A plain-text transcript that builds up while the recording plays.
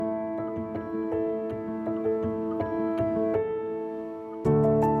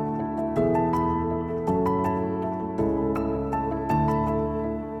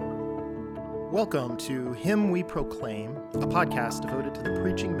Welcome to Him We Proclaim, a podcast devoted to the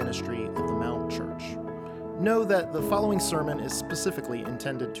preaching ministry of the Mount Church. Know that the following sermon is specifically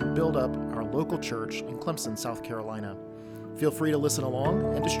intended to build up our local church in Clemson, South Carolina. Feel free to listen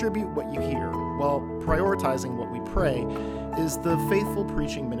along and distribute what you hear, while prioritizing what we pray is the faithful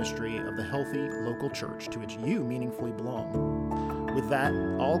preaching ministry of the healthy local church to which you meaningfully belong. With that,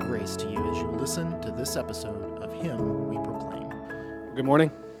 all grace to you as you listen to this episode of Him We Proclaim. Good morning.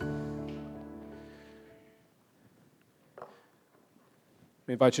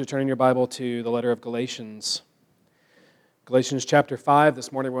 We invite you to turn in your Bible to the letter of Galatians. Galatians chapter 5. This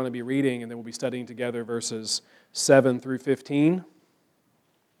morning we're going to be reading and then we'll be studying together verses 7 through 15.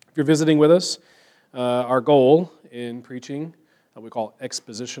 If you're visiting with us, our goal in preaching, we call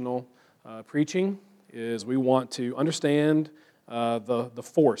expositional preaching, is we want to understand the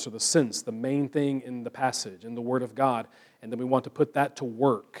force or the sense, the main thing in the passage, in the Word of God, and then we want to put that to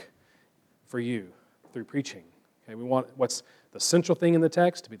work for you through preaching. Okay, we want what's the central thing in the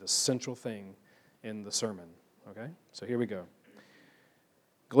text to be the central thing in the sermon. Okay, so here we go.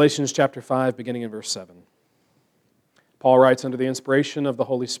 Galatians chapter 5, beginning in verse 7. Paul writes under the inspiration of the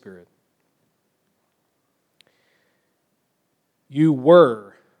Holy Spirit, "You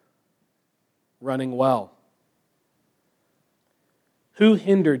were running well. Who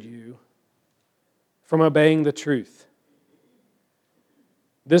hindered you from obeying the truth?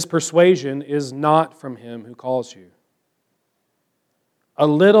 This persuasion is not from him who calls you. A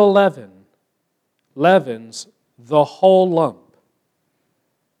little leaven leavens the whole lump.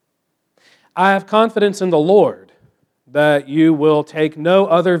 I have confidence in the Lord that you will take no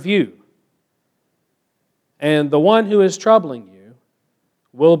other view, and the one who is troubling you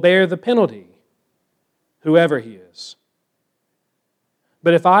will bear the penalty, whoever he is.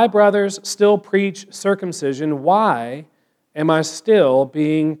 But if I, brothers, still preach circumcision, why am I still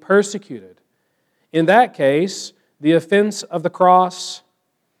being persecuted? In that case, the offense of the cross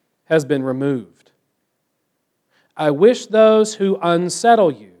has been removed. I wish those who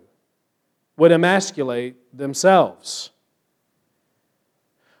unsettle you would emasculate themselves.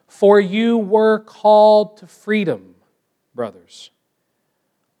 For you were called to freedom, brothers.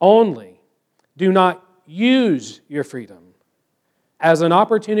 Only do not use your freedom as an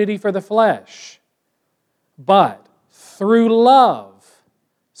opportunity for the flesh, but through love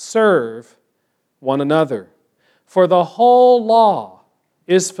serve one another. For the whole law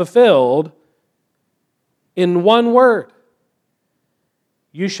is fulfilled in one word: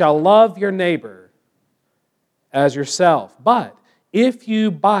 you shall love your neighbor as yourself. But if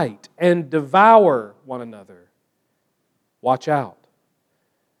you bite and devour one another, watch out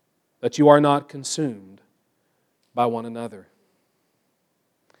that you are not consumed by one another."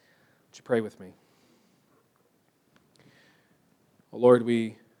 Would you pray with me? Oh Lord,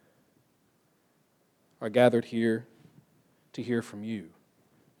 we are gathered here to hear from you,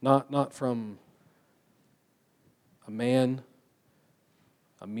 not from a man,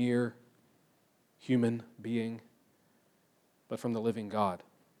 a mere human being, but from the living God.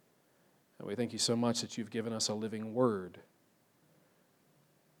 And we thank you so much that you've given us a living word.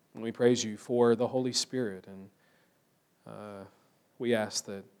 And we praise you for the Holy Spirit, and we ask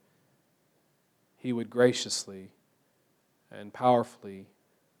that He would graciously and powerfully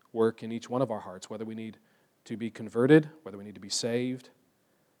work in each one of our hearts, whether we need to be converted, whether we need to be saved,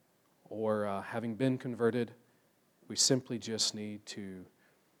 or having been converted, we simply just need to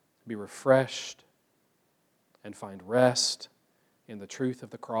be refreshed and find rest in the truth of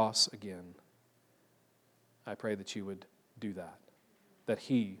the cross again. I pray that you would do that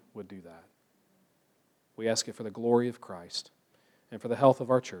He would do that. We ask it for the glory of Christ and for the health of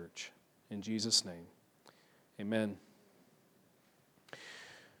our church. In Jesus' name, amen.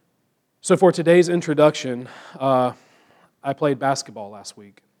 So for today's introduction, I played basketball last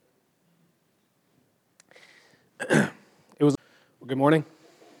week. Good morning.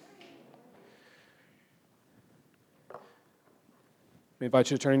 We invite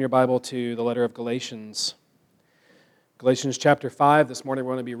you to turn in your Bible to the letter of Galatians. Galatians chapter 5. This morning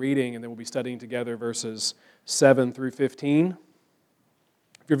we're going to be reading and then we'll be studying together verses 7 through 15.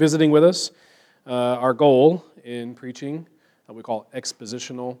 If you're visiting with us, our goal in preaching, we call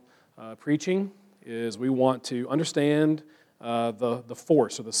expositional preaching, is we want to understand the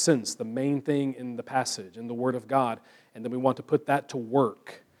force or the sense, the main thing in the passage, in the Word of God, and then we want to put that to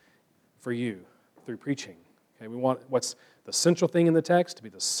work for you through preaching. Okay, we want what's the central thing in the text to be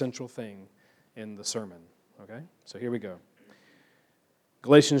the central thing in the sermon. Okay, so here we go.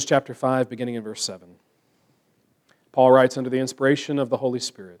 Galatians chapter 5, beginning in verse 7. Paul writes under the inspiration of the Holy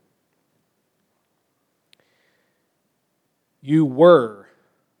Spirit, "You were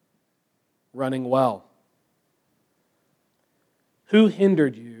running well? Who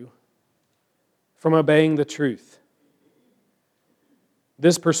hindered you from obeying the truth?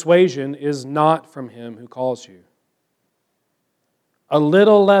 This persuasion is not from him who calls you. A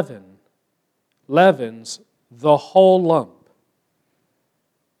little leaven leavens the whole lump.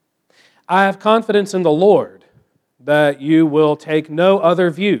 I have confidence in the Lord that you will take no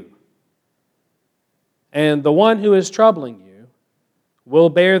other view, and the one who is troubling you will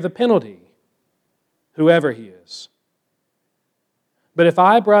bear the penalty, whoever he is. But if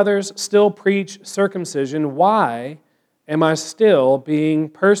I, brothers, still preach circumcision, why am I still being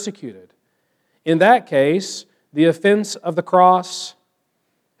persecuted? In that case, the offense of the cross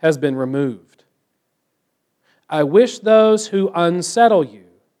has been removed. I wish those who unsettle you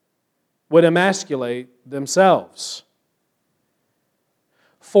would emasculate themselves.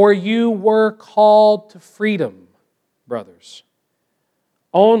 For you were called to freedom, brothers.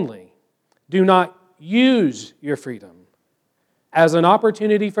 Only do not use your freedom as an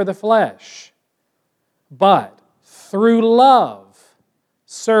opportunity for the flesh, but through love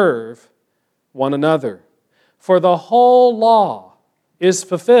serve one another. For the whole law is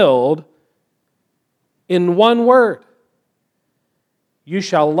fulfilled in one word: you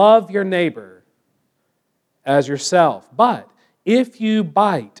shall love your neighbor as yourself. But if you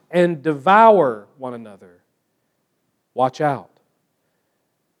bite and devour one another, watch out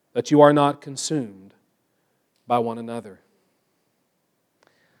that you are not consumed by one another.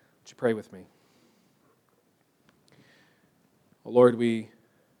 Would you pray with me? Oh Lord, we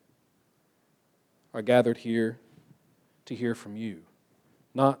are gathered here to hear from you,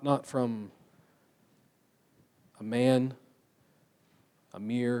 not from a man, a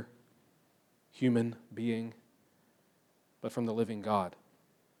mere human being, but from the living God.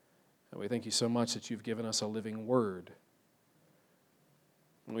 And we thank you so much that you've given us a living word.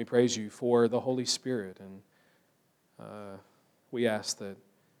 And we praise you for the Holy Spirit, and we ask that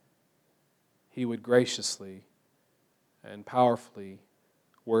He would graciously and powerfully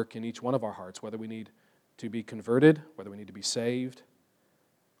work in each one of our hearts, whether we need to be converted, whether we need to be saved,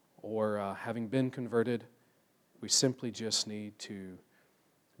 or having been converted, we simply just need to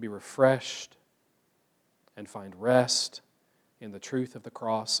be refreshed and find rest in the truth of the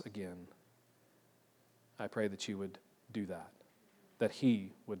cross again. I pray that you would do that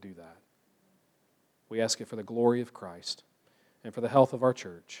He would do that. We ask it for the glory of Christ and for the health of our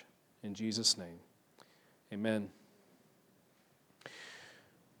church. In Jesus' name, amen.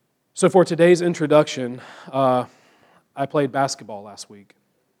 So for today's introduction, I played basketball last week.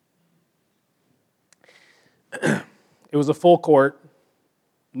 It was a full court,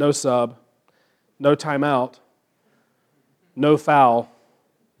 no sub, no timeout, no foul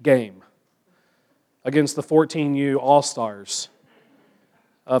game against the 14U All-Stars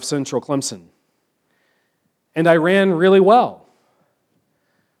of Central Clemson. And I ran really well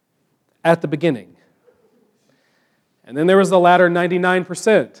at the beginning. And then there was the latter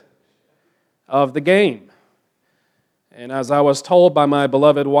 99% of the game. And as I was told by my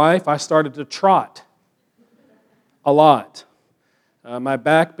beloved wife, I started to trot a lot. My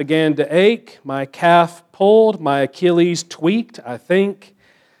back began to ache, my calf pulled, my Achilles tweaked, I think.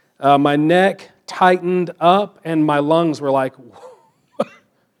 My neck tightened up, and my lungs were like,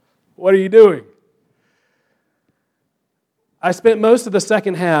 what are you doing? I spent most of the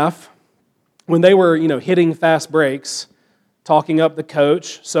second half, when they were, hitting fast breaks, talking up the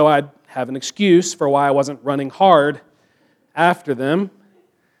coach, so I'd have an excuse for why I wasn't running hard after them.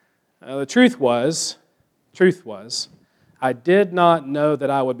 The truth was, I did not know that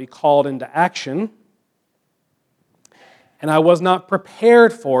I would be called into action, and I was not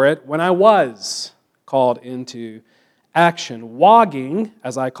prepared for it when I was called into action. Wogging,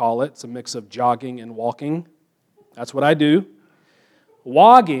 as I call it, it's a mix of jogging and walking. That's what I do.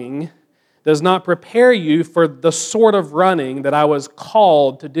 Wogging does not prepare you for the sort of running that I was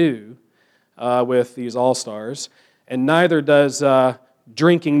called to do with these All-Stars, and neither does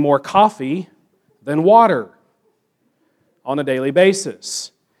drinking more coffee than water on a daily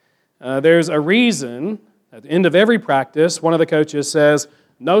basis. There's a reason, at the end of every practice, one of the coaches says,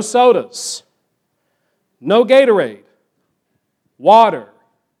 no sodas, no Gatorade, water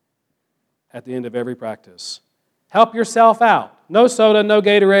at the end of every practice. Help yourself out. No soda, no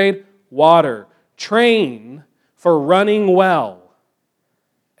Gatorade, water. Train for running well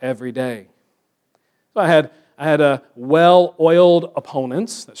every day. So I had a well-oiled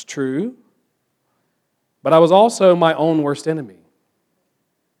opponents, that's true, but I was also my own worst enemy.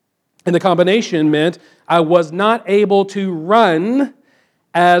 And the combination meant I was not able to run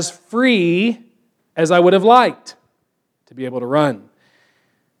as free as I would have liked to be able to run.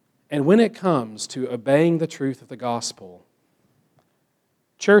 And when it comes to obeying the truth of the gospel,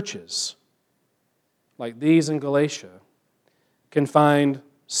 churches like these in Galatia can find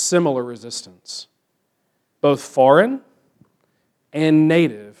similar resistance, both foreign and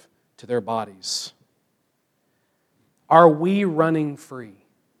native to their bodies. Are we running free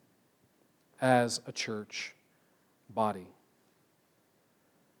as a church body?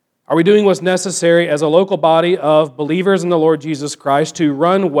 Are we doing what's necessary as a local body of believers in the Lord Jesus Christ to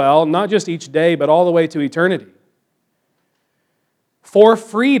run well, not just each day, but all the way to eternity? For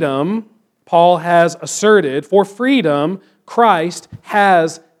freedom, Paul has asserted, for freedom, Christ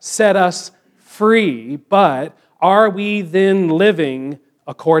has set us free, but are we then living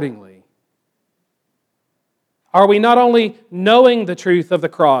accordingly? Are we not only knowing the truth of the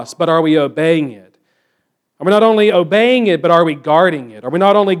cross, but are we obeying it? Are we not only obeying it, but are we guarding it? Are we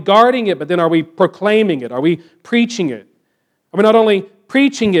not only guarding it, but then are we proclaiming it? Are we preaching it? Are we not only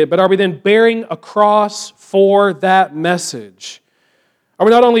preaching it, but are we then bearing a cross for that message? Are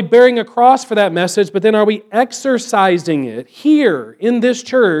we not only bearing a cross for that message, but then are we exercising it here in this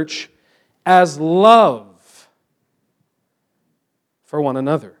church as love for one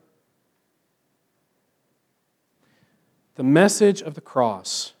another? The message of the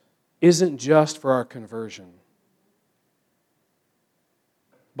cross isn't just for our conversion.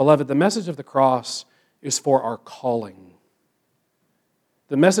 Beloved, the message of the cross is for our calling.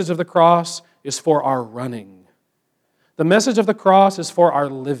 The message of the cross is for our running. The message of the cross is for our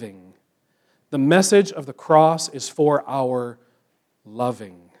living. The message of the cross is for our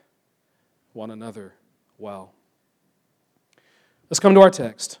loving one another well. Let's come to our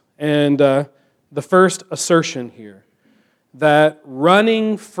text. And the first assertion here, that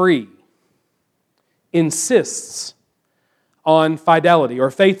running free insists on fidelity or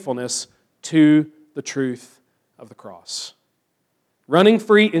faithfulness to the truth of the cross. Running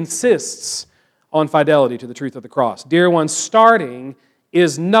free insists on fidelity to the truth of the cross. Dear ones, starting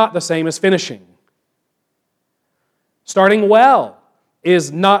is not the same as finishing. Starting well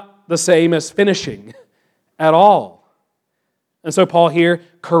is not the same as finishing at all. And so Paul here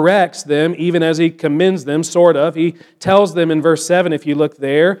corrects them, even as he commends them, sort of. He tells them in verse 7, if you look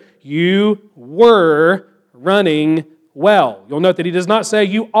there, you were running well. You'll note that he does not say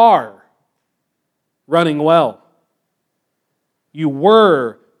you are running well. You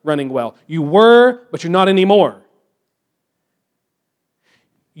were running well. You were, but you're not anymore.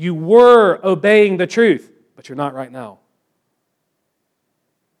 You were obeying the truth, but you're not right now.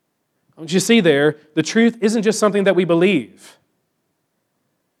 Don't you see there, the truth isn't just something that we believe.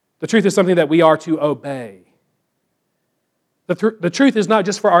 The truth is something that we are to obey. The truth is not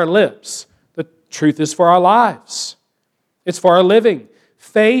just for our lips. The truth is for our lives. It's for our living.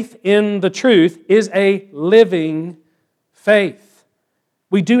 Faith in the truth is a living faith.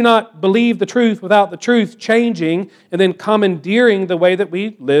 We do not believe the truth without the truth changing and then commandeering the way that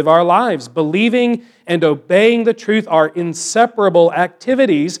we live our lives. Believing and obeying the truth are inseparable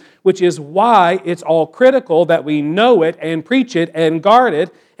activities, which is why it's all critical that we know it and preach it and guard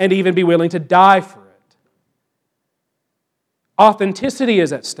it and even be willing to die for it. Authenticity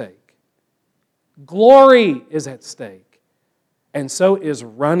is at stake. Glory is at stake. And so is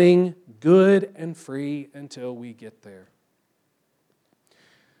running good and free until we get there.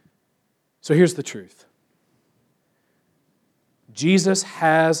 So here's the truth. Jesus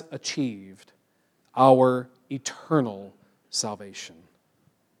has achieved our eternal salvation.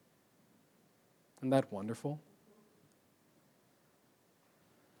 Isn't that wonderful?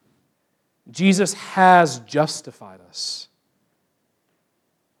 Jesus has justified us.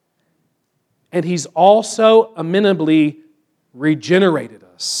 And He's also amenably regenerated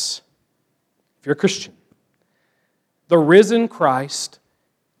us. If you're a Christian, the risen Christ,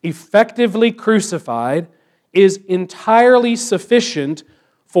 effectively crucified, is entirely sufficient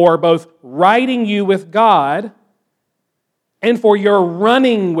for both righting you with God and for your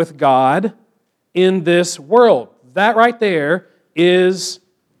running with God in this world. That right there is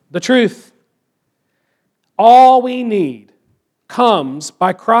the truth. All we need comes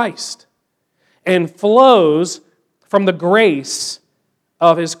by Christ and flows from the grace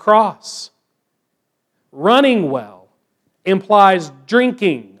of His cross. Running well implies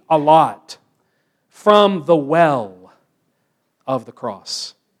drinking a lot from the well of the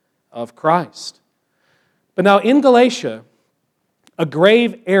cross of Christ. But now in Galatia, a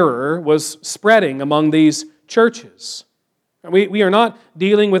grave error was spreading among these churches. We are not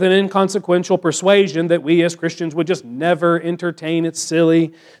dealing with an inconsequential persuasion that we as Christians would just never entertain. It's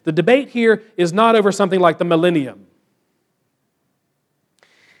silly. The debate here is not over something like the millennium.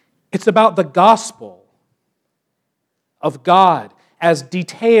 It's about the gospel of God as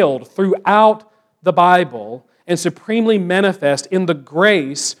detailed throughout the Bible and supremely manifest in the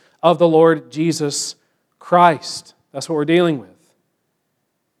grace of the Lord Jesus Christ. That's what we're dealing with.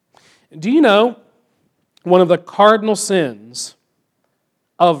 Do you know one of the cardinal sins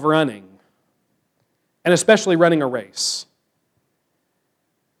of running, and especially running a race?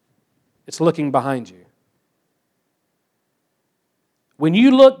 It's looking behind you. When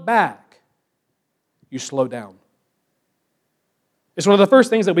you look back, you slow down. It's one of the first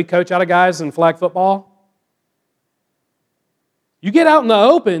things that we coach out of guys in flag football. You get out in the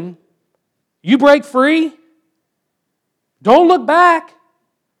open, you break free, don't look back.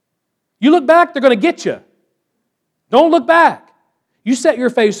 You look back, they're going to get you. Don't look back. You set your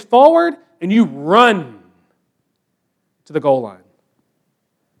face forward and you run to the goal line.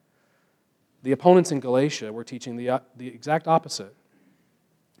 The opponents in Galatia were teaching the exact opposite.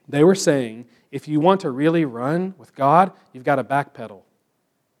 They were saying, if you want to really run with God, you've got to backpedal.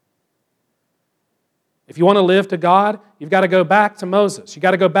 If you want to live to God, you've got to go back to Moses. You've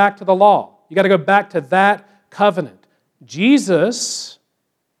got to go back to the law. You've got to go back to that covenant. Jesus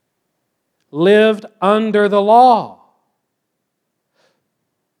lived under the law.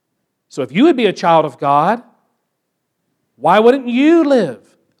 So if you would be a child of God, why wouldn't you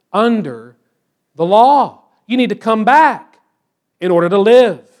live under the law? You need to come back in order to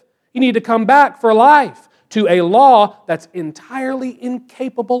live. You need to come back for life to a law that's entirely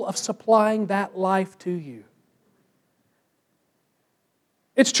incapable of supplying that life to you.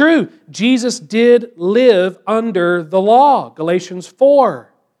 It's true, Jesus did live under the law. Galatians 4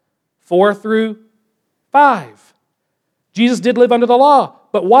 through 5. Jesus did live under the law,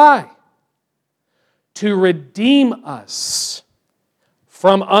 but why? To redeem us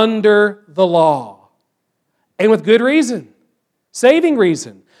from under the law. And with good reason, saving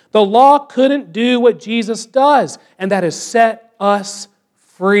reason. The law couldn't do what Jesus does, and that is set us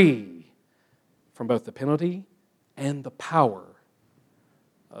free from both the penalty and the power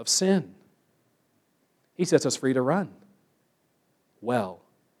of sin. He sets us free to run well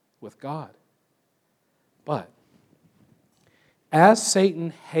with God. But as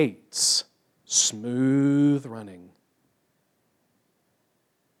Satan hates smooth running,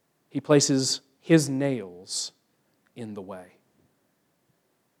 he places his nails in the way.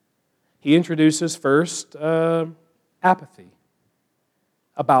 He introduces first apathy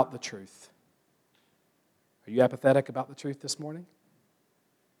about the truth. Are you apathetic about the truth this morning?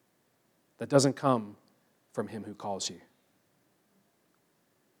 That doesn't come from him who calls you.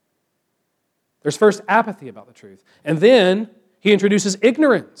 There's first apathy about the truth. And then he introduces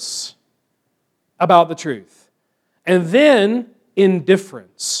ignorance about the truth. And then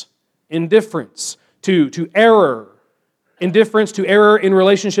indifference. Indifference to error. Indifference to error in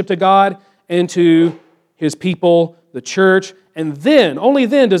relationship to God and to His people, the church. And then, only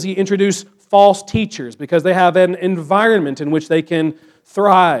then does he introduce false teachers because they have an environment in which they can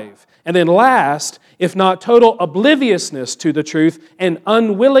thrive. And then last, if not total obliviousness to the truth and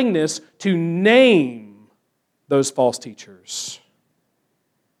unwillingness to name those false teachers.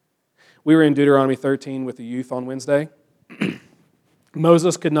 We were in Deuteronomy 13 with the youth on Wednesday.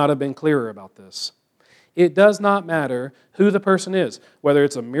 Moses could not have been clearer about this. It does not matter who the person is, whether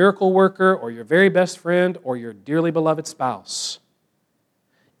it's a miracle worker or your very best friend or your dearly beloved spouse.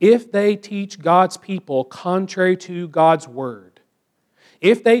 If they teach God's people contrary to God's word,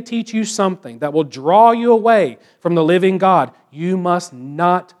 if they teach you something that will draw you away from the living God, you must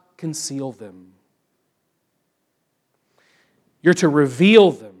not conceal them. You're to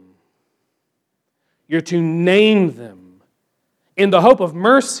reveal them. You're to name them in the hope of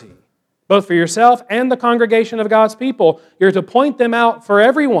mercy, both for yourself and the congregation of God's people. You're to point them out for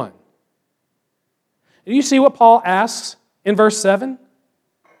everyone. Do you see what Paul asks in verse 7?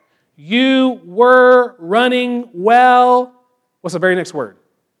 You were running well. What's the very next word?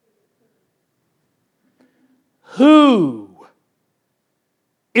 Who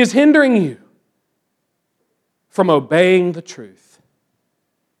is hindering you from obeying the truth?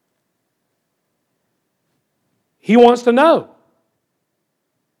 He wants to know.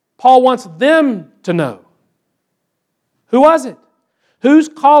 Paul wants them to know. Who was it? Who's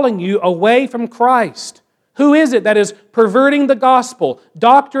calling you away from Christ? Who is it that is perverting the gospel,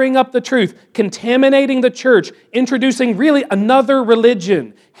 doctoring up the truth, contaminating the church, introducing really another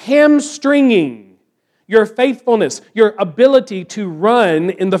religion, hamstringing your faithfulness, your ability to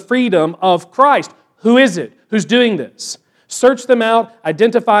run in the freedom of Christ? Who is it? Who's doing this? Search them out,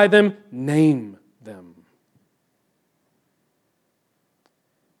 identify them, name them.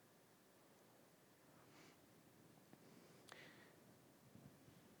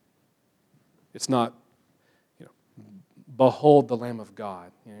 It's not Behold the Lamb of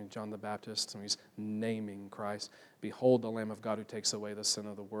God. John the Baptist, when he's naming Christ. Behold the Lamb of God who takes away the sin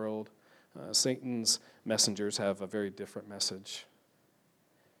of the world. Satan's messengers have a very different message.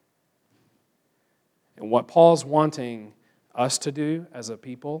 And what Paul's wanting us to do as a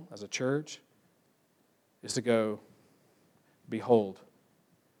people, as a church, is to go, behold,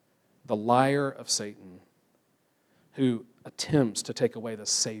 the liar of Satan who attempts to take away the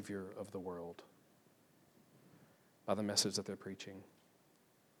Savior of the world by the message that they're preaching.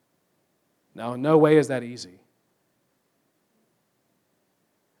 Now, in no way is that easy.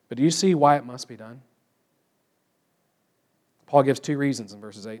 But do you see why it must be done? Paul gives two reasons in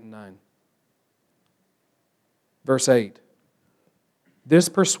verses 8 and 9. Verse 8, this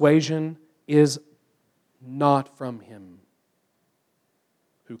persuasion is not from him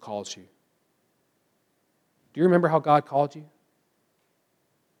who calls you. Do you remember how God called you?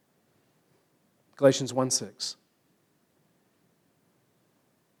 Galatians 1:6.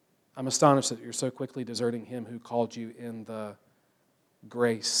 I'm astonished that you're so quickly deserting him who called you in the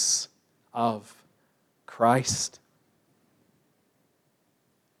grace of Christ.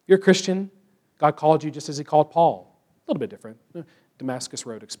 You're a Christian. God called you just as he called Paul. A little bit different. Damascus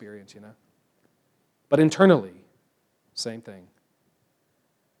Road experience, But internally, same thing.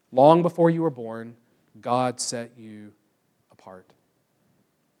 Long before you were born, God set you apart.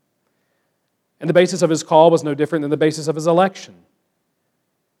 And the basis of his call was no different than the basis of his election.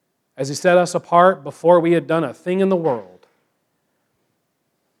 As he set us apart before we had done a thing in the world,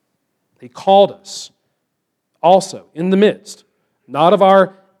 he called us also in the midst, not of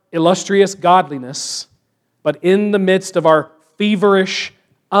our illustrious godliness, but in the midst of our feverish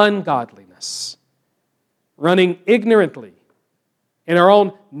ungodliness, running ignorantly in our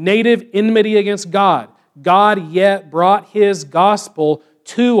own native enmity against God. God yet brought his gospel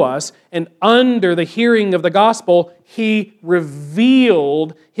to us, and under the hearing of the gospel, he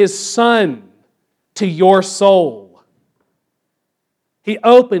revealed his Son to your soul. He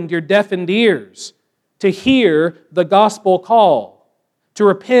opened your deafened ears to hear the gospel call, to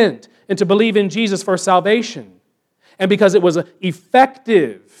repent and to believe in Jesus for salvation. And because it was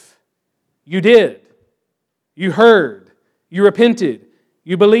effective, you did. You heard. You repented.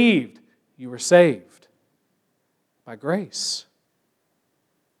 You believed. You were saved by grace.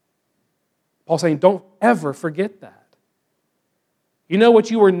 Paul's saying, don't ever forget that. You know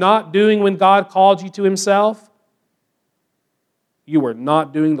what you were not doing when God called you to himself? You were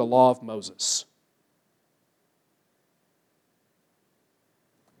not doing the law of Moses.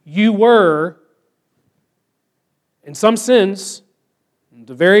 You were, in some sense,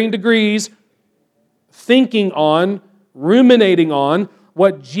 to varying degrees, thinking on, ruminating on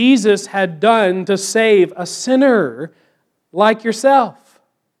what Jesus had done to save a sinner like yourself.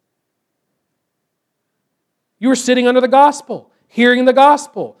 You were sitting under the gospel, hearing the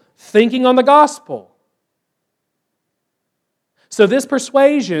gospel, thinking on the gospel. So this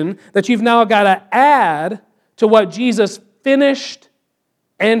persuasion that you've now got to add to what Jesus finished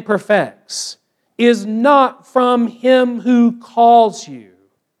and perfects is not from him who calls you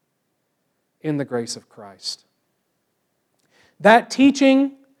in the grace of Christ. That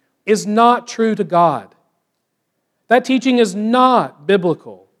teaching is not true to God. That teaching is not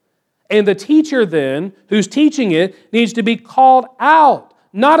biblical. And the teacher then, who's teaching it, needs to be called out,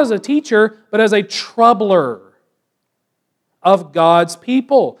 not as a teacher, but as a troubler of God's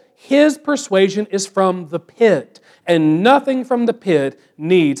people. His persuasion is from the pit, and nothing from the pit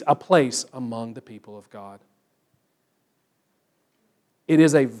needs a place among the people of God. It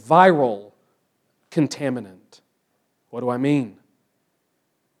is a viral contaminant. What do I mean?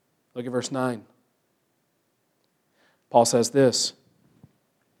 Look at verse 9. Paul says this,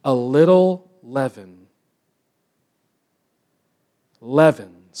 a little leaven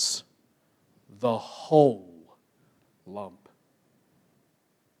leavens the whole lump.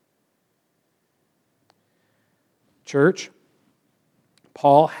 Church,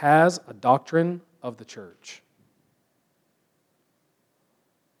 Paul has a doctrine of the church.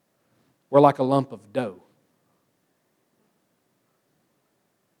 We're like a lump of dough.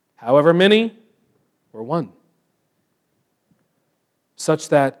 However many, we're one. Such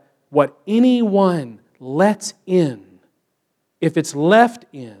that what anyone lets in, if it's left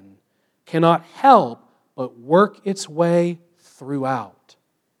in, cannot help but work its way throughout,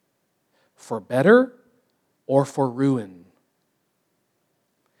 for better or for ruin.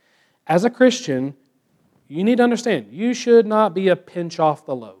 As a Christian, you need to understand, you should not be a pinch off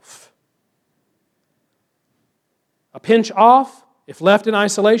the loaf. A pinch off, if left in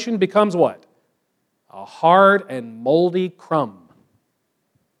isolation, becomes what? A hard and moldy crumb.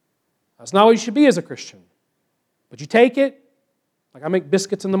 That's not what you should be as a Christian. But you take it, like I make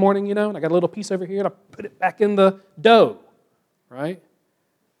biscuits in the morning, and I got a little piece over here, and I put it back in the dough, right?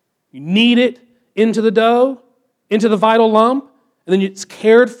 You knead it into the dough, into the vital lump, and then it's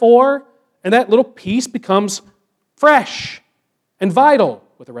cared for, and that little piece becomes fresh and vital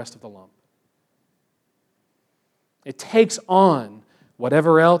with the rest of the lump. It takes on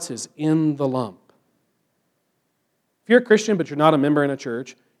whatever else is in the lump. If you're a Christian but you're not a member in a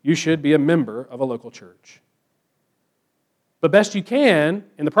church, you should be a member of a local church. But best you can,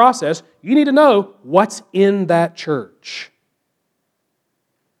 in the process, you need to know what's in that church.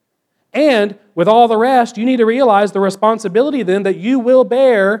 And with all the rest, you need to realize the responsibility then that you will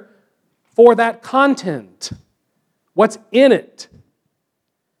bear for that content. What's in it?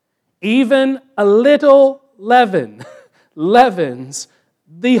 Even a little leaven leavens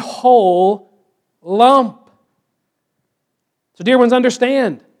the whole lump. So dear ones,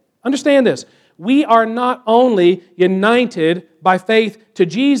 understand this. We are not only united by faith to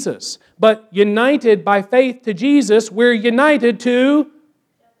Jesus, but united by faith to Jesus, we're united to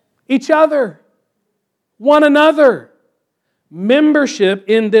each other, one another. Membership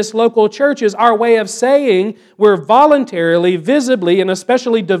in this local church is our way of saying we're voluntarily, visibly, and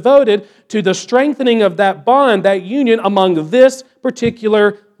especially devoted to the strengthening of that bond, that union among this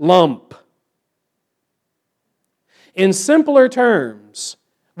particular lump. In simpler terms,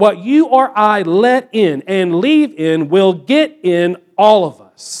 what you or I let in and leave in will get in all of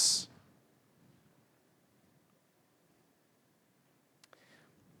us.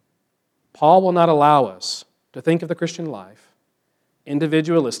 Paul will not allow us to think of the Christian life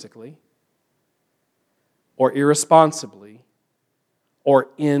individualistically or irresponsibly or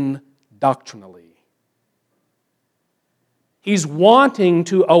indoctrinally. He's wanting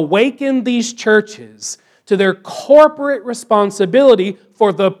to awaken these churches to their corporate responsibility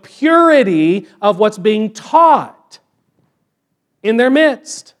for the purity of what's being taught in their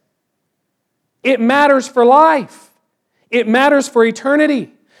midst. It matters for life. It matters for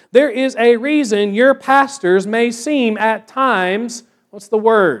eternity. There is a reason your pastors may seem at times, what's the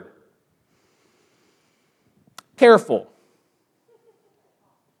word? Careful.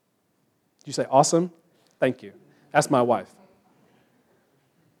 Did you say awesome? Thank you. That's my wife.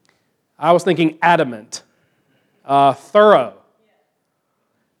 I was thinking adamant, thorough.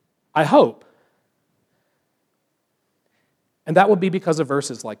 I hope. And that would be because of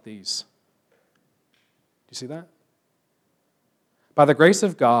verses like these. Do you see that? By the grace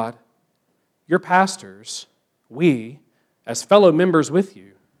of God, your pastors, we, as fellow members with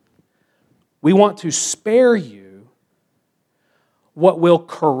you, we want to spare you what will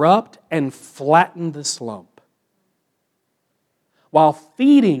corrupt and flatten this lump, while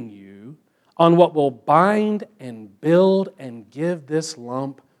feeding you on what will bind and build and give this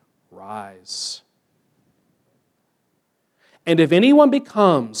lump rise. And if anyone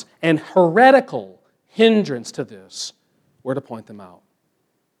becomes an heretical hindrance to this, we're to point them out.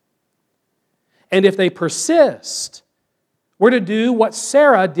 And if they persist, we're to do what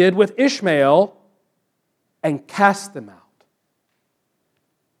Sarah did with Ishmael and cast them out.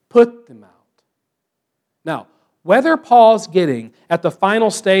 Put them out. Now, whether Paul's getting at the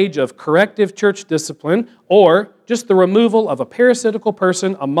final stage of corrective church discipline or just the removal of a parasitical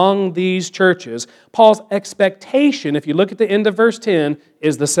person among these churches, Paul's expectation, if you look at the end of verse 10,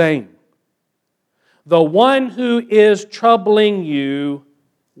 is the same. The one who is troubling you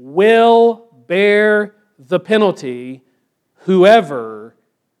will bear the penalty, whoever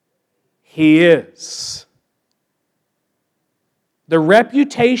he is. The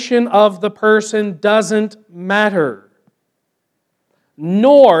reputation of the person doesn't matter,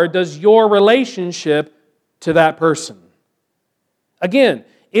 nor does your relationship to that person. Again,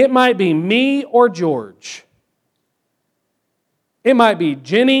 it might be me or George. It might be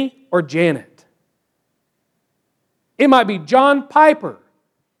Jenny or Janet. It might be John Piper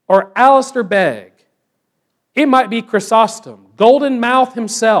or Alistair Begg. It might be Chrysostom, Golden Mouth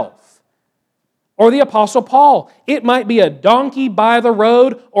himself, or the Apostle Paul. It might be a donkey by the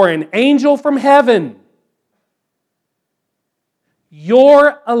road or an angel from heaven.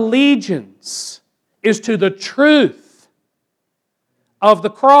 Your allegiance is to the truth of the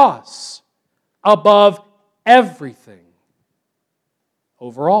cross above everything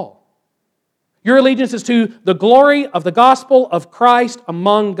overall. Your allegiance is to the glory of the gospel of Christ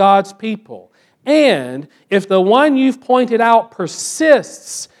among God's people. And if the one you've pointed out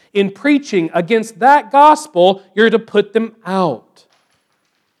persists in preaching against that gospel, you're to put them out.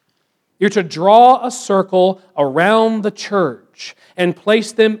 You're to draw a circle around the church and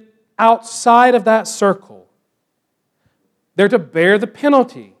place them outside of that circle. They're to bear the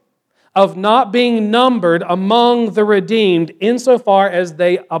penalty of not being numbered among the redeemed insofar as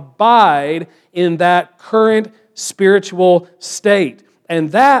they abide in that current spiritual state.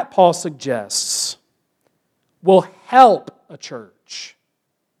 And that, Paul suggests, will help a church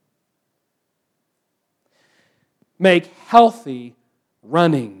make healthy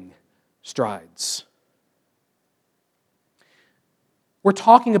running strides. We're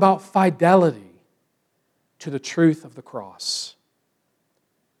talking about fidelity to the truth of the cross.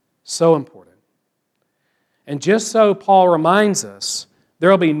 So important. And just so Paul reminds us, there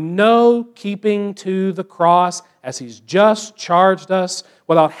will be no keeping to the cross as he's just charged us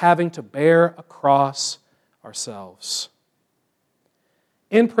without having to bear a cross ourselves.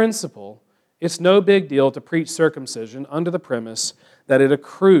 In principle, it's no big deal to preach circumcision under the premise that it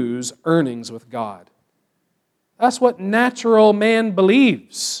accrues earnings with God. That's what natural man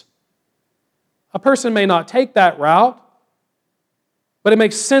believes. A person may not take that route, but it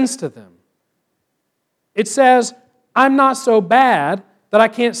makes sense to them. It says, I'm not so bad that I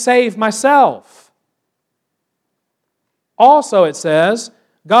can't save myself. Also, it says,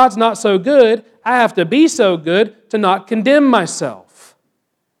 God's not so good, I have to be so good to not condemn myself.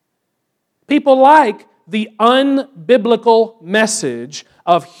 People like the unbiblical message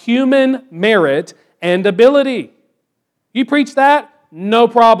of human merit and ability. You preach that? No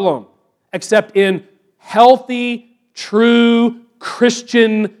problem. Except in healthy, true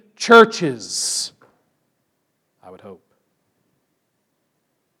Christian churches, I would hope.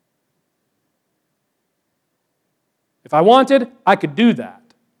 If I wanted, I could do that.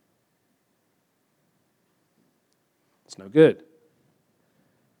 It's no good.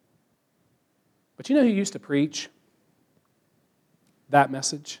 But you know who used to preach that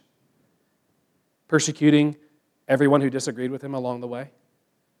message? Persecuting everyone who disagreed with him along the way?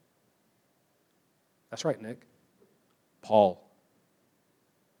 That's right, Nick. Paul.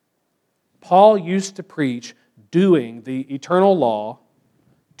 Paul used to preach doing the eternal law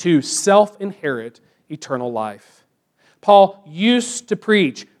to self-inherit eternal life. Paul used to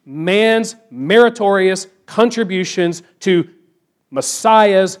preach man's meritorious contributions to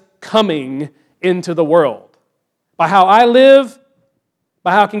Messiah's coming into the world. By how I live,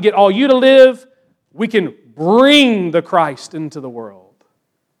 by how I can get all you to live, we can bring the Christ into the world.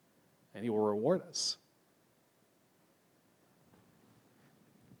 And He will reward us.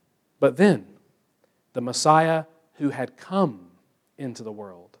 But then, the Messiah who had come into the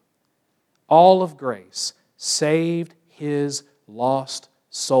world, all of grace, saved His lost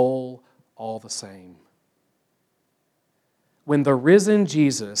soul all the same. When the risen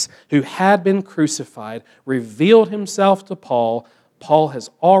Jesus, who had been crucified, revealed Himself to Paul, Paul has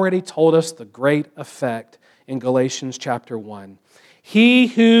already told us the great effect in Galatians chapter 1. He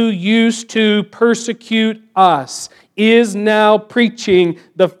who used to persecute us is now preaching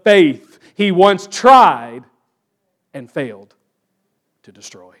the faith he once tried and failed to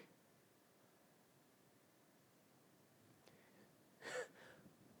destroy.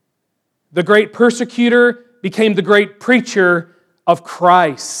 The great persecutor became the great preacher of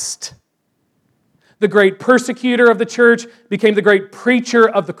Christ. The great persecutor of the church became the great preacher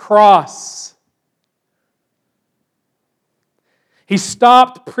of the cross. He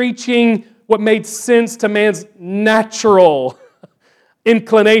stopped preaching what made sense to man's natural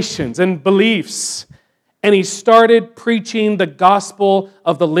inclinations and beliefs, and he started preaching the gospel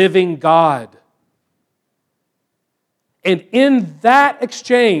of the living God. And in that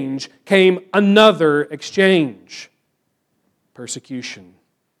exchange came another exchange: persecution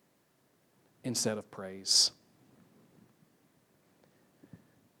instead of praise.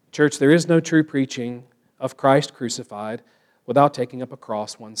 Church, there is no true preaching of Christ crucified without taking up a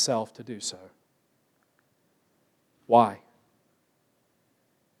cross oneself to do so. Why?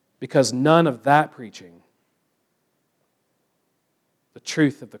 Because none of that preaching, the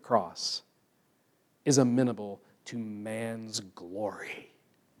truth of the cross, is amenable to man's glory.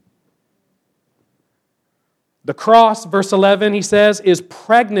 The cross, verse 11, he says, is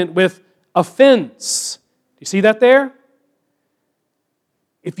pregnant with offense. Do you see that there?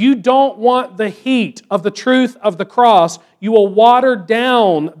 If you don't want the heat of the truth of the cross, you will water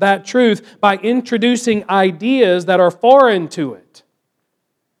down that truth by introducing ideas that are foreign to it.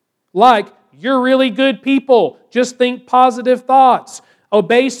 Like, you're really good people, just think positive thoughts,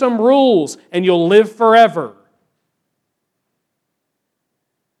 obey some rules, and you'll live forever.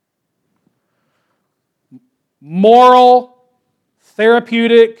 Moral,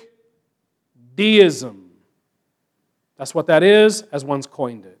 therapeutic deism. That's what that is, as one's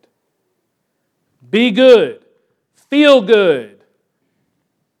coined it. Be good. Feel good.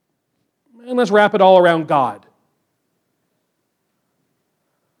 And let's wrap it all around God.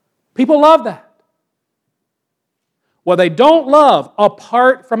 People love that. What they don't love,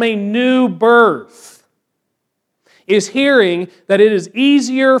 apart from a new birth, is hearing that it is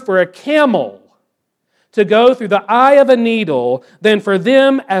easier for a camel to go through the eye of a needle than for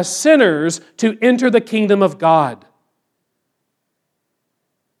them as sinners to enter the kingdom of God.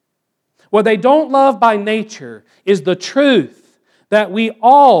 What they don't love by nature is the truth that we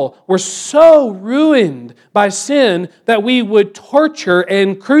all were so ruined by sin that we would torture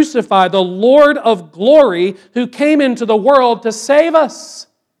and crucify the Lord of glory who came into the world to save us.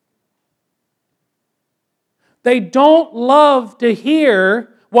 They don't love to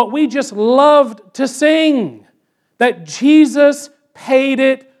hear what we just loved to sing, that Jesus paid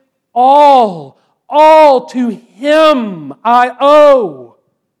it all to Him I owe.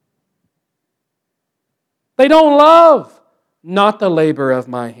 They don't love not the labor of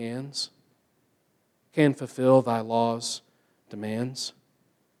my hands can fulfill thy law's demands.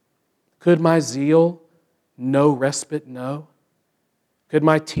 Could my zeal no respite know? Could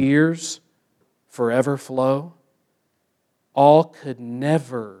my tears forever flow? All could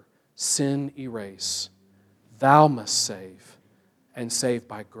never sin erase. Thou must save, and save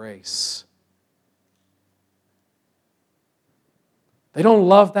by grace. They don't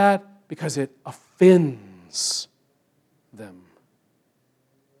love that because it offends them.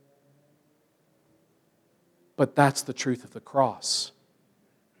 But that's the truth of the cross.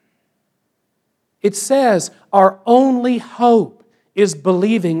 It says our only hope is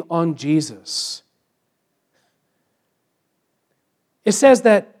believing on Jesus. It says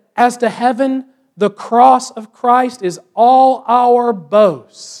that as to heaven, the cross of Christ is all our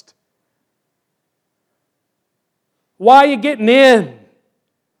boast. Why are you getting in?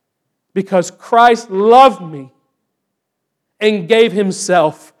 Because Christ loved me and gave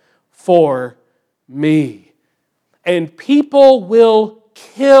Himself for me. And people will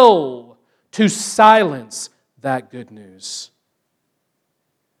kill to silence that good news.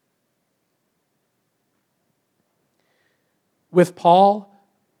 With Paul,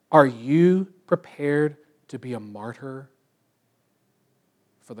 are you prepared to be a martyr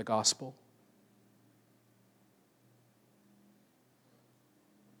for the gospel?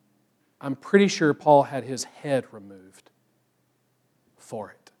 I'm pretty sure Paul had his head removed for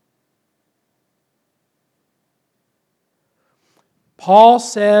it. Paul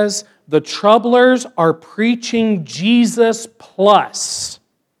says the troublers are preaching Jesus plus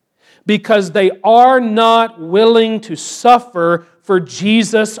because they are not willing to suffer for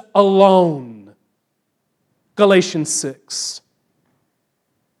Jesus alone. Galatians 6.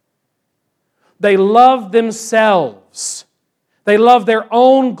 They love themselves. They love their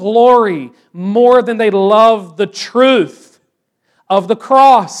own glory more than they love the truth of the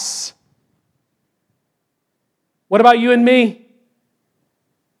cross. What about you and me?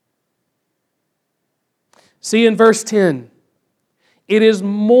 See in verse 10, it is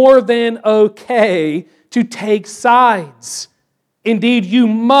more than okay to take sides. Indeed, you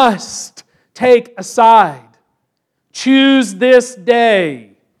must take a side. Choose this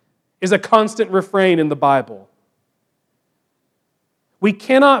day is a constant refrain in the Bible. We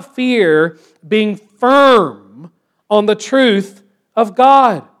cannot fear being firm on the truth of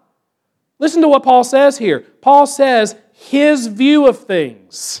God. Listen to what Paul says here. Paul says his view of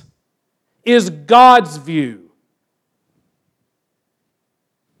things is God's view.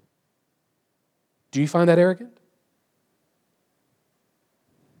 Do you find that arrogant?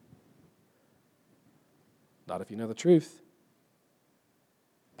 Not if you know the truth.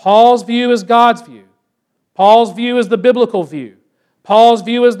 Paul's view is God's view. Paul's view is the biblical view. Paul's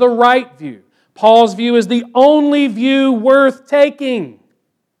view is the right view. Paul's view is the only view worth taking.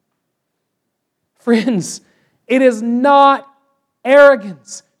 Friends, it is not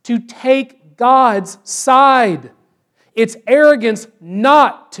arrogance to take God's side. It's arrogance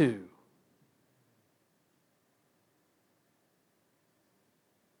not to.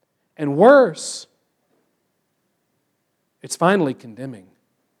 And worse, it's finally condemning.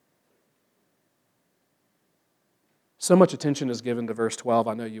 So much attention is given to verse 12.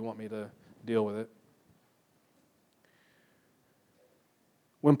 I know you want me to deal with it.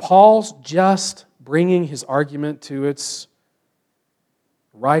 When Paul's just bringing his argument to its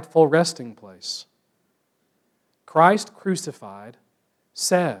rightful resting place, Christ crucified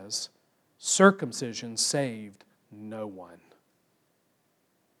says circumcision saved no one.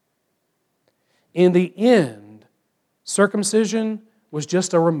 In the end, circumcision was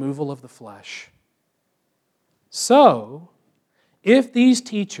just a removal of the flesh. So, if these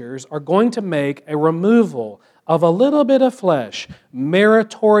teachers are going to make a removal of a little bit of flesh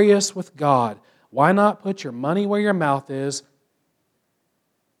meritorious with God, why not put your money where your mouth is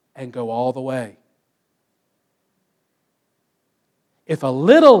and go all the way. If a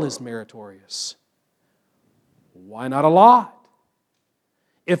little is meritorious, why not a lot?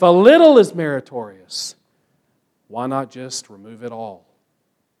 If a little is meritorious, why not just remove it all?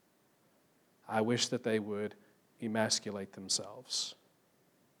 I wish that they would emasculate themselves.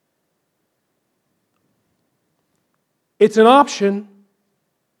 It's an option.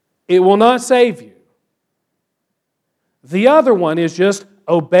 It will not save you. The other one is just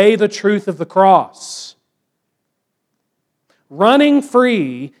obey the truth of the cross. Running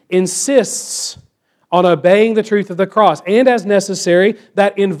free insists on obeying the truth of the cross. And as necessary,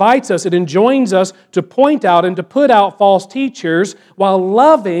 that invites us, it enjoins us to point out and to put out false teachers while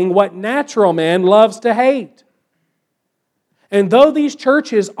loving what natural man loves to hate. And though these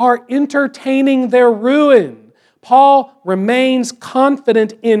churches are entertaining their ruin, Paul remains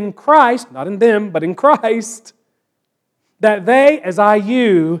confident in Christ, not in them, but in Christ, that they, as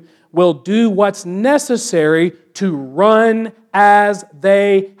you, will do what's necessary to run as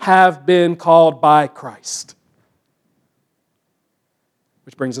they have been called by Christ.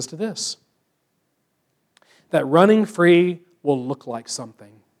 Which brings us to this, that running free will look like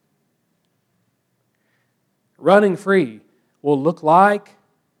something. Running free will look like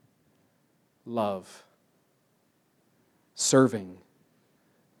love, serving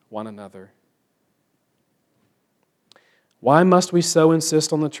one another. Why must we so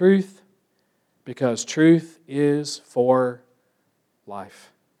insist on the truth? Because truth is for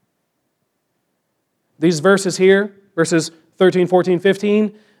life. These verses here, verses 13, 14,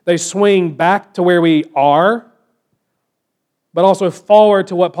 15, they swing back to where we are, but also forward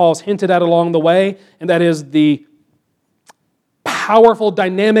to what Paul's hinted at along the way, and that is the powerful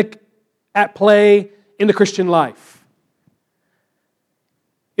dynamic at play in the Christian life.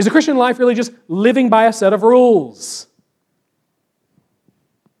 Is the Christian life really just living by a set of rules?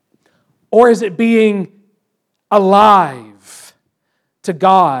 Or is it being alive to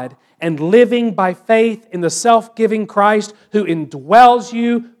God and living by faith in the self-giving Christ who indwells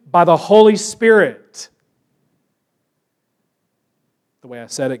you by the Holy Spirit? The way I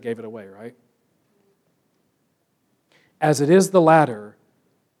said it gave it away, right? As it is the latter,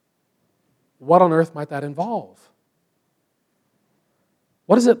 what on earth might that involve?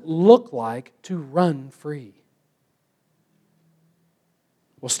 What does it look like to run free?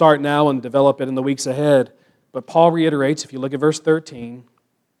 We'll start now and develop it in the weeks ahead. But Paul reiterates, if you look at verse 13,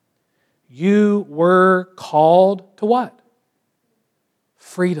 you were called to what?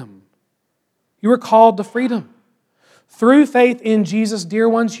 Freedom. You were called to freedom. Through faith in Jesus, dear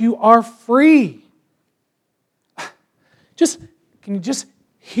ones, you are free. Can you just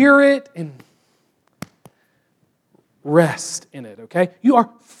hear it and rest in it, okay? You are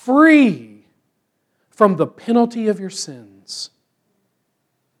free from the penalty of your sins.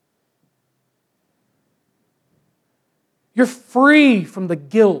 You're free from the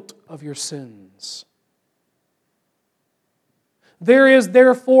guilt of your sins. There is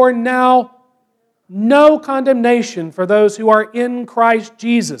therefore now no condemnation for those who are in Christ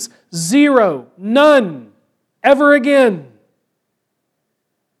Jesus. Zero, none, ever again.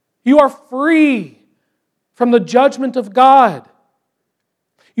 You are free from the judgment of God.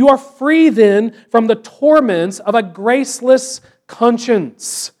 You are free then from the torments of a graceless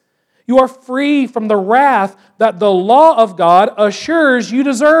conscience. You are free from the wrath that the law of God assures you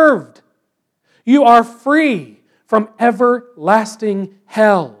deserved. You are free from everlasting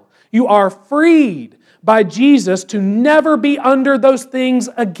hell. You are freed by Jesus to never be under those things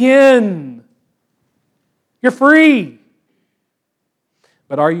again. You're free.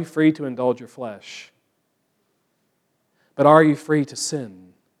 But are you free to indulge your flesh? But are you free to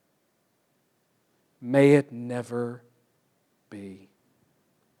sin? May it never be.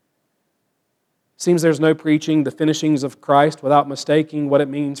 Seems there's no preaching the finishings of Christ without mistaking what it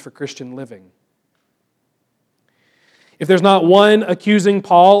means for Christian living. If there's not one accusing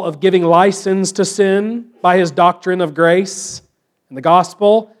Paul of giving license to sin by his doctrine of grace and the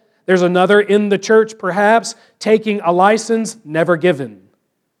gospel, there's another in the church perhaps taking a license never given.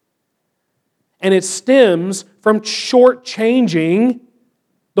 And it stems from shortchanging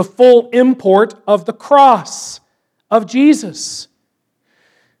the full import of the cross of Jesus.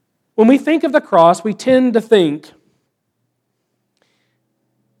 When we think of the cross, we tend to think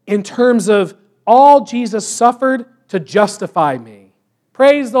in terms of all Jesus suffered to justify me.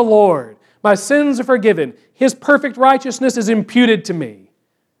 Praise the Lord. My sins are forgiven. His perfect righteousness is imputed to me.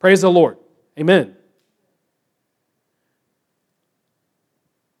 Praise the Lord. Amen.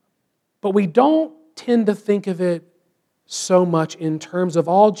 But we don't tend to think of it so much in terms of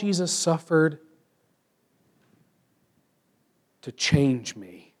all Jesus suffered to change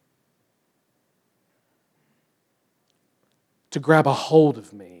me. to grab a hold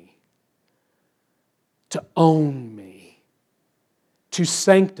of me, to own me, to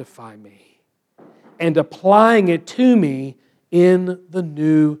sanctify me, and applying it to me in the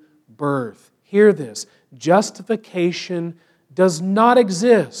new birth. Hear this. Justification does not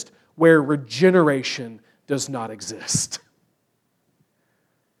exist where regeneration does not exist.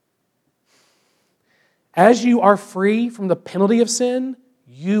 As you are free from the penalty of sin,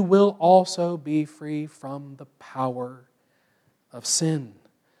 you will also be free from the power of sin.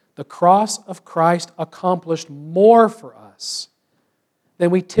 The cross of Christ accomplished more for us than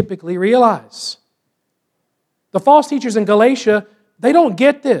we typically realize. The false teachers in Galatia, they don't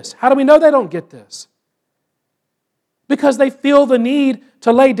get this. How do we know they don't get this? Because they feel the need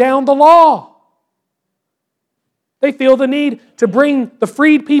to lay down the law. They feel the need to bring the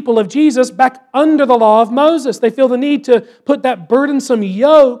freed people of Jesus back under the law of Moses. They feel the need to put that burdensome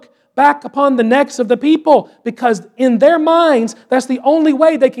yoke back upon the necks of the people, because in their minds, that's the only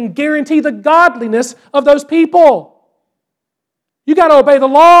way they can guarantee the godliness of those people. You got to obey the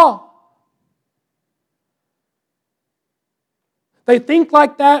law. They think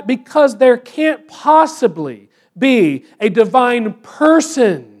like that because there can't possibly be a divine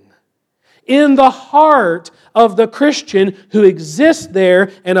person in the heart of the Christian who exists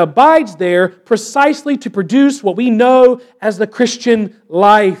there and abides there precisely to produce what we know as the Christian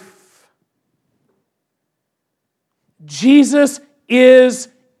life. Jesus is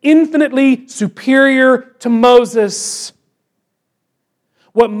infinitely superior to Moses.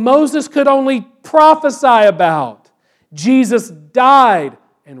 What Moses could only prophesy about, Jesus died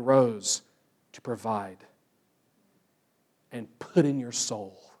and rose to provide and put in your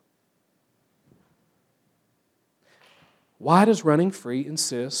soul. Why does running free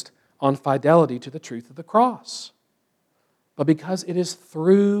insist on fidelity to the truth of the cross? But because it is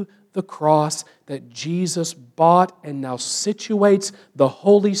through the cross that Jesus bought and now situates the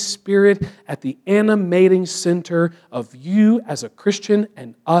Holy Spirit at the animating center of you as a Christian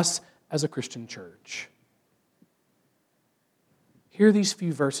and us as a Christian church. Hear these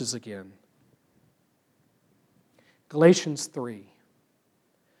few verses again. Galatians 3,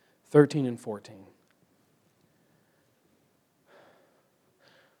 13 and 14.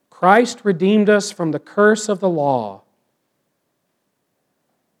 Christ redeemed us from the curse of the law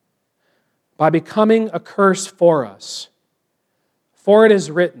by becoming a curse for us. For it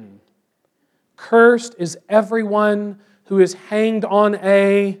is written, cursed is everyone who is hanged on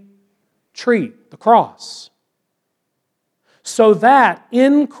a tree, the cross, so that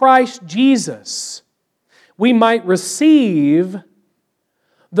in Christ Jesus we might receive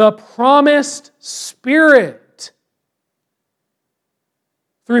the promised Spirit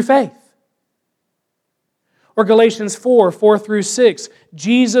through faith. Or Galatians 4 through 6.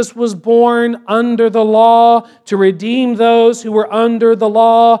 Jesus was born under the law to redeem those who were under the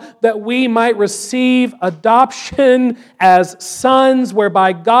law, that we might receive adoption as sons,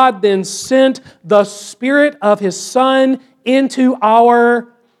 whereby God then sent the Spirit of His Son into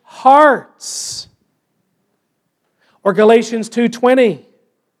our hearts. Or Galatians 2:20.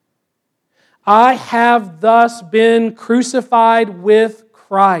 I have thus been crucified with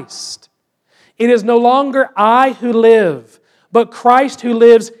Christ. It is no longer I who live, but Christ who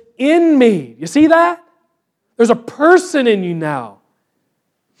lives in me. You see that? There's a person in you now.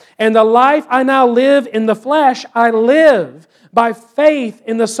 And the life I now live in the flesh, I live by faith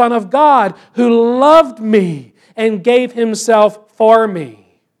in the Son of God who loved me and gave Himself for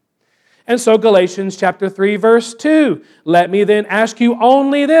me. And so Galatians chapter 3, verse 2. Let me then ask you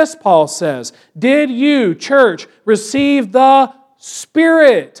only this, Paul says. Did you, church, receive the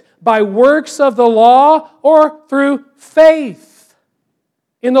Spirit by works of the law or through faith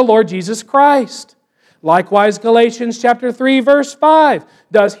in the Lord Jesus Christ? Likewise, Galatians chapter 3, verse 5.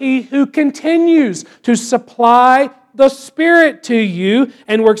 Does he who continues to supply the Spirit to you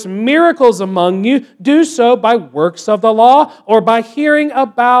and works miracles among you do so by works of the law or by hearing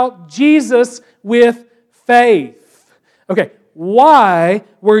about Jesus with faith? Okay, why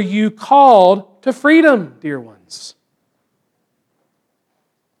were you called to freedom, dear ones?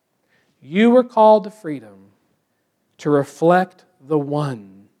 You were called to freedom to reflect the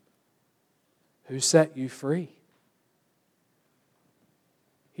one who set you free.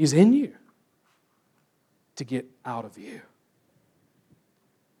 He's in you to get out of you.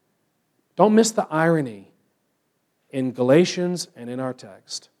 Don't miss the irony in Galatians and in our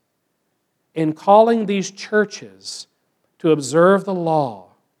text. In calling these churches to observe the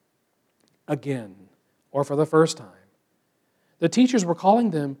law again or for the first time, the teachers were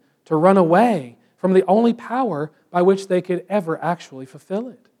calling them to run away from the only power by which they could ever actually fulfill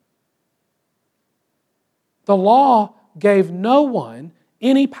it. The law gave no one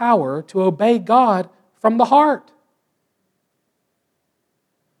any power to obey God from the heart.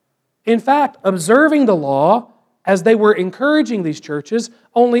 In fact, observing the law, as they were encouraging these churches,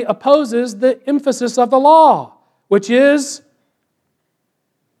 only opposes the emphasis of the law, which is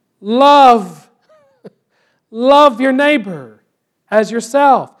love. Love your neighbor as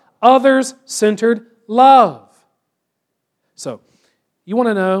yourself. Others-centered love. So, you want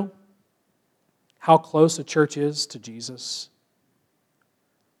to know how close a church is to Jesus?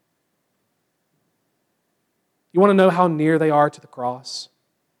 You want to know how near they are to the cross?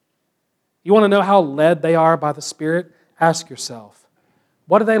 You want to know how led they are by the Spirit? Ask yourself,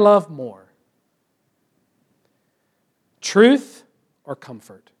 what do they love more? Truth or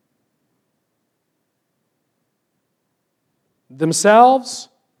comfort? Themselves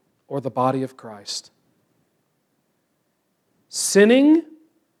or the body of Christ? Sinning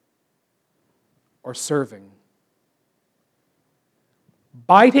or serving?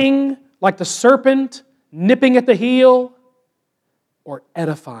 Biting like the serpent, nipping at the heel, or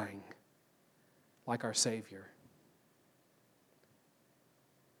edifying like our Savior?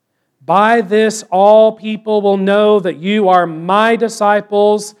 By this all people will know that you are my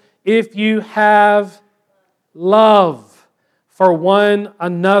disciples if you have love for one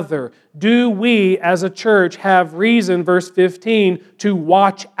another. Do we as a church have reason, verse 15, to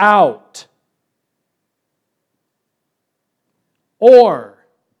watch out? Or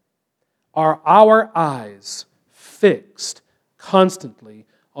are our eyes fixed constantly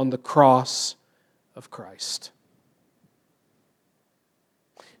on the cross of Christ?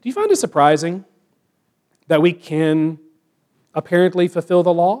 Do you find it surprising that we can apparently fulfill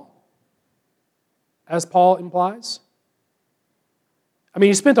the law, as Paul implies? I mean,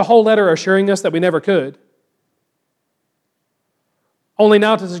 he spent a whole letter assuring us that we never could, only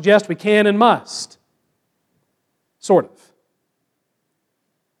now to suggest we can and must. Sort of.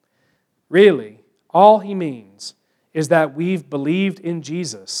 Really, all he means is that we've believed in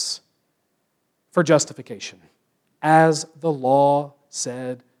Jesus for justification, as the law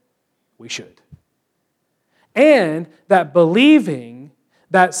said we should. And that believing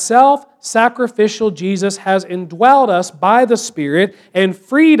that self-sacrificial Jesus has indwelled us by the Spirit and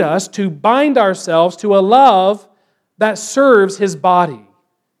freed us to bind ourselves to a love that serves His body.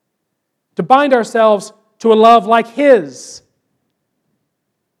 To bind ourselves to a love like His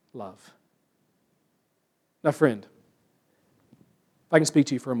love. Now, friend, if I can speak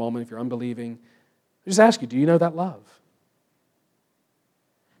to you for a moment, if you're unbelieving, I just ask you, do you know that love?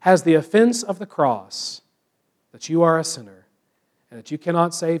 Has the offense of the cross, that you are a sinner and that you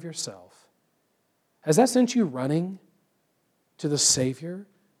cannot save yourself, has that sent you running to the Savior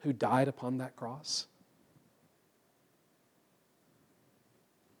who died upon that cross?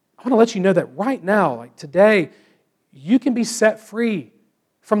 I want to let you know that right now, like today, you can be set free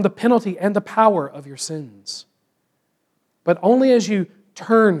from the penalty and the power of your sins. But only as you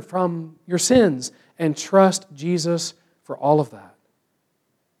turn from your sins and trust Jesus for all of that.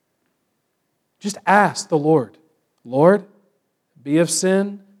 Just ask the Lord, Lord, be of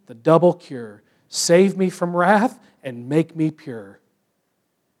sin the double cure. Save me from wrath and make me pure.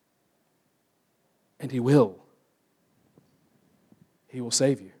 And He will. He will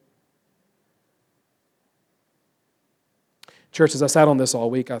save you. Church, as I sat on this all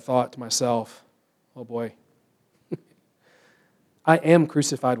week, I thought to myself, oh boy, I am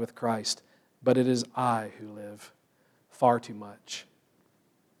crucified with Christ, but it is I who live far too much.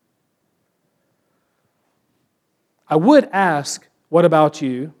 I would ask, what about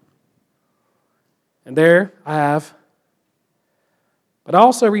you? And there I have. But I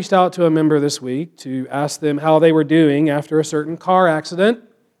also reached out to a member this week to ask them how they were doing after a certain car accident.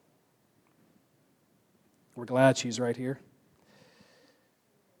 We're glad she's right here.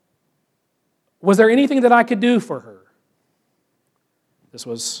 Was there anything that I could do for her? This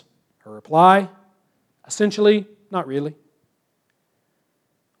was her reply. Essentially, not really.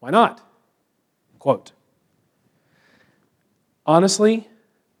 Why not? Quote, honestly,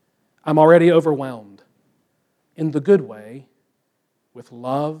 I'm already overwhelmed in the good way with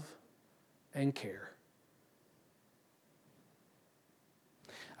love and care.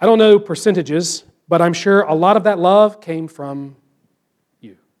 I don't know percentages, but I'm sure a lot of that love came from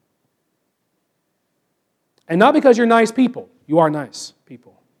you. And not because you're nice people. You are nice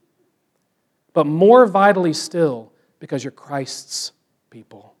people. But more vitally still, because you're Christ's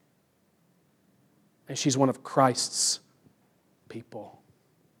people. And she's one of Christ's people.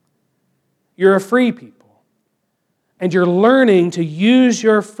 You're a free people. And you're learning to use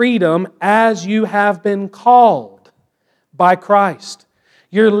your freedom as you have been called by Christ.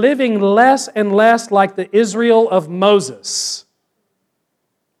 You're living less and less like the Israel of Moses,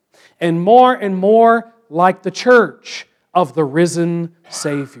 and more like the church of the risen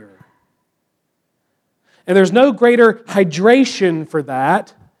Savior. And there's no greater hydration for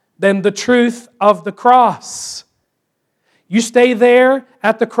that than the truth of the cross. You stay there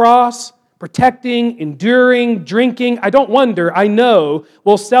at the cross, protecting, enduring, drinking. I don't wonder, I know,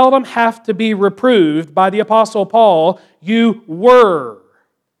 will seldom have to be reproved by the Apostle Paul. You were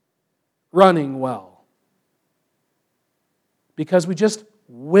running well. Because we just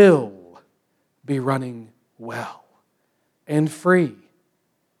will be running well and free.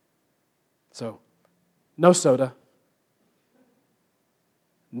 So, no soda,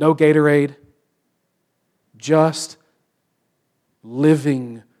 no Gatorade, just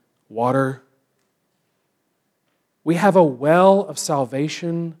living water. We have a well of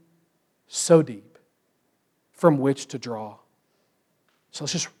salvation so deep from which to draw. So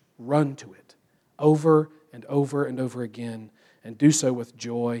let's just run to it over and over and over again and do so with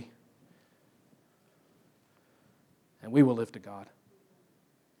joy. And we will live to God.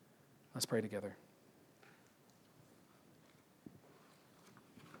 Let's pray together.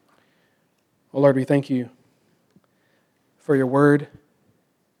 Oh Lord, we thank you for your word.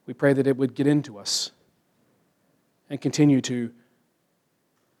 We pray that it would get into us and continue to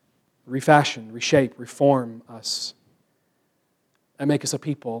refashion, reshape, reform us, and make us a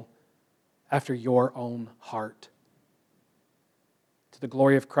people after your own heart. To the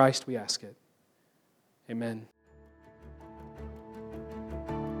glory of Christ we ask it. Amen.